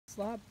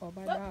Slap on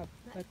my knob.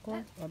 Let go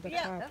on the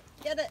top.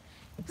 Get it.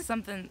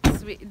 Something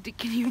sweet.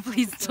 Can you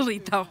please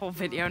delete the whole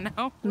video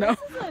now? No.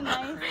 This is so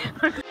nice.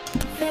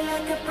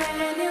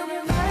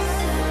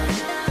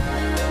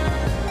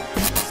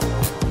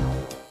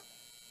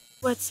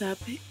 What's up?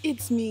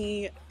 It's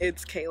me.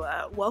 It's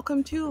Kayla.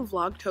 Welcome to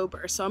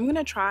Vlogtober. So I'm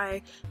gonna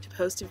try to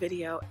post a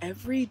video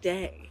every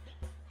day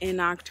in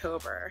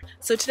October.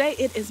 So today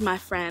it is my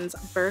friend's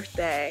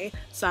birthday.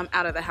 So I'm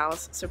out of the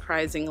house,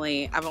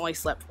 surprisingly. I've only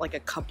slept like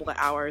a couple of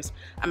hours.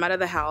 I'm out of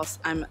the house.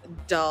 I'm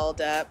dolled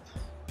up.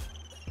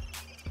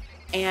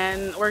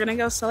 And we're gonna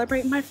go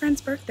celebrate my friend's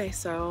birthday.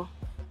 So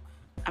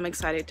I'm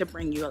excited to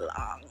bring you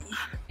along.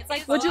 It's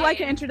like, Would you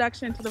like an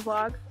introduction to the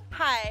vlog?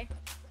 Hi,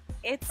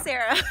 it's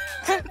Sarah.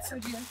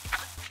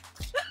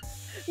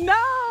 No,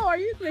 are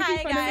you making Hi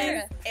fun of me?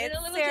 guys, it's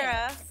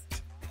Sarah.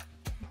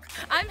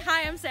 I'm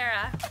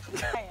Sarah.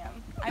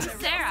 I'm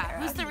Sarah.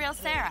 Who's the real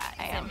Sarah?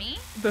 Is it me?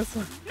 This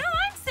one. No,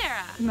 I'm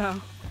Sarah.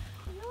 No.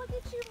 Look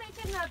at you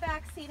making that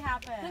back seat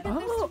happen. Look at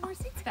there's 2 more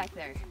seats back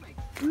there.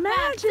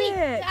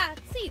 Magic! Back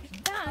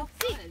seat. Back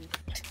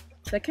seat.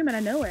 That came out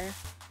of nowhere.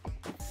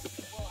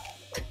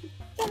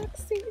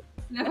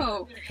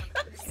 No.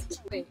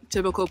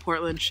 Typical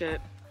Portland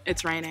shit.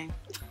 It's raining.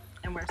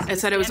 And we're It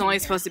said it was only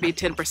supposed to be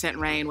 10%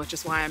 rain, which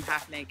is why I'm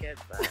half naked.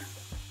 But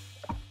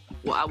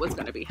well, I was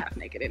gonna be half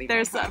naked anyway.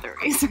 There's other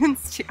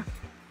reasons too.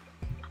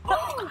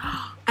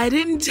 I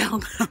didn't tell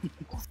them.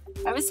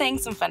 I was saying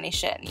some funny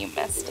shit and you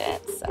missed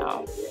it,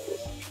 so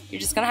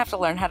you're just gonna have to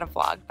learn how to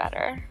vlog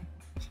better.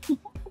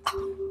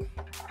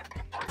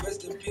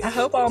 I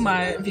hope all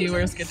my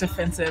viewers get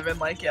defensive and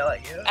like yell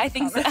at you. I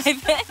think so.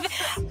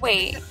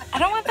 Wait, I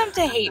don't want them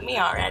to hate me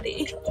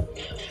already.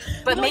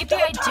 But maybe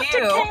I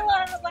do.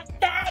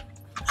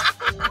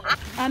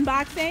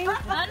 Unboxing?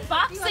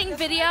 Unboxing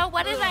video.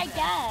 What did I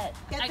get?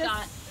 I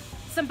got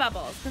some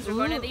bubbles because we're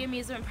going to the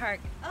amusement park.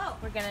 Oh.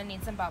 We're gonna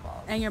need some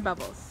bubbles. And your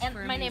bubbles. And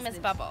my name is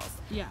Bubbles.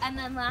 Yeah. And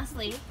then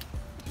lastly,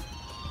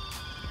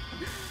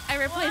 I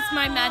replaced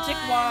my magic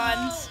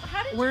wand.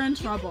 How did We're in you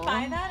trouble.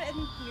 buy that in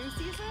new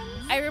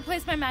seasons? I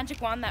replaced my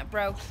magic wand that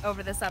broke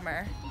over the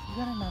summer. You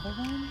got another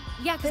one?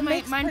 Yeah, because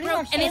mine broke,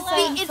 much and the it's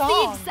same the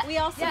song. exact. We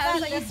also Yeah,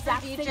 got this for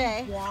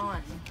DJ.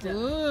 Wand.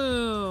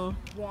 Ooh.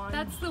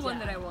 That's the one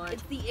that I want.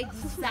 It's the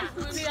exact.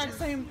 Exact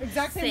same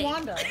Same.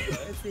 Wanda.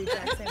 It's the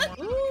exact same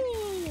one.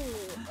 Ooh.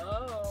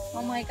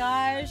 Oh my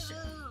gosh.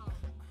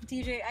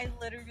 DJ, I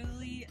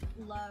literally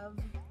love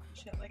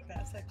shit like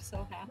this. I'm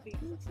so happy.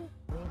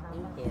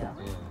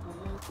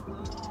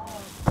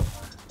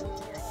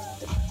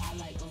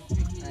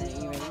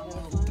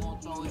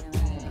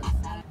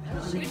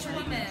 Which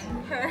woman?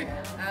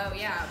 Her. Oh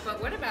yeah,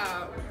 but what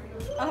about?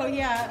 Oh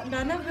yeah,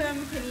 none of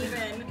them can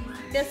even.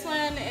 This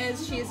one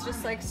is, she's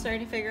just like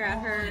starting to figure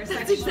out her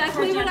sexual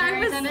gender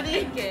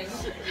identity. thinking.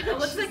 It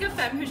looks like a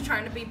femme who's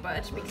trying to be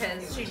butch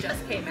because she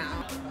just came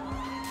out.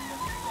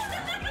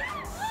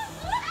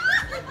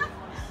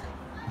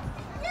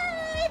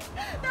 Yay!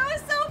 That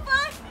was so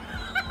fun!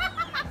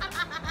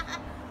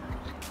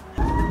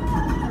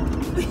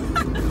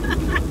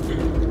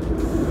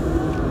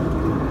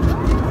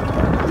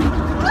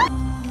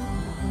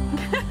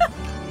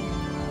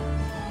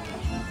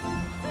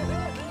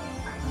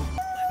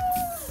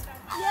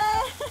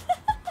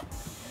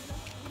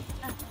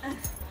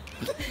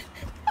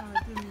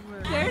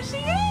 There she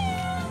is!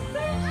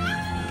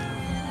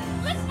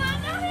 Let's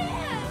find out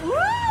here.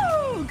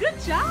 Woo! Good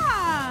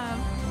job!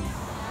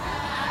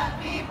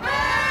 Happy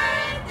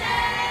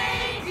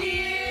birthday,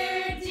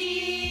 dear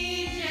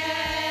DJ.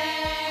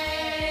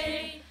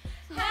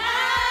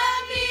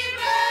 Happy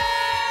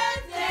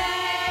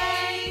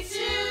birthday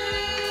to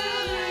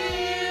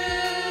you.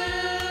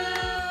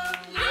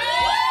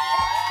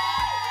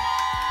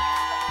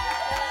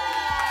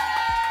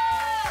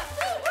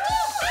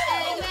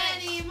 And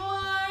many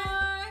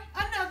more.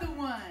 Another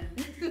one.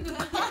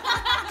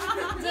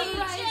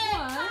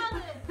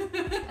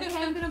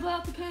 Okay, I'm gonna blow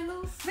out the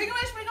candles. Make a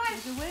wish, make a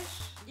wish. Make a wish.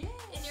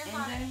 Yeah. In your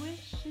heart. I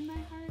wish in my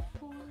heart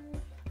for...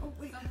 Oh,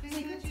 wait.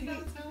 Something that you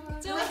don't tell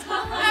us. Do it.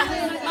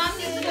 Mom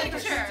needs a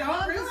picture.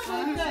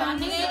 Mom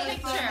needs a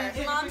picture.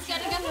 Mom's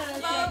getting up with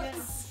the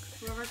boats.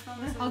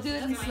 I'll do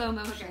it in slow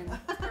motion.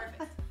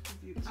 Perfect.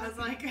 I was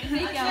like, Thank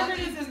you.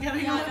 this is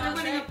getting on. We're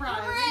winning a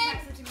prize.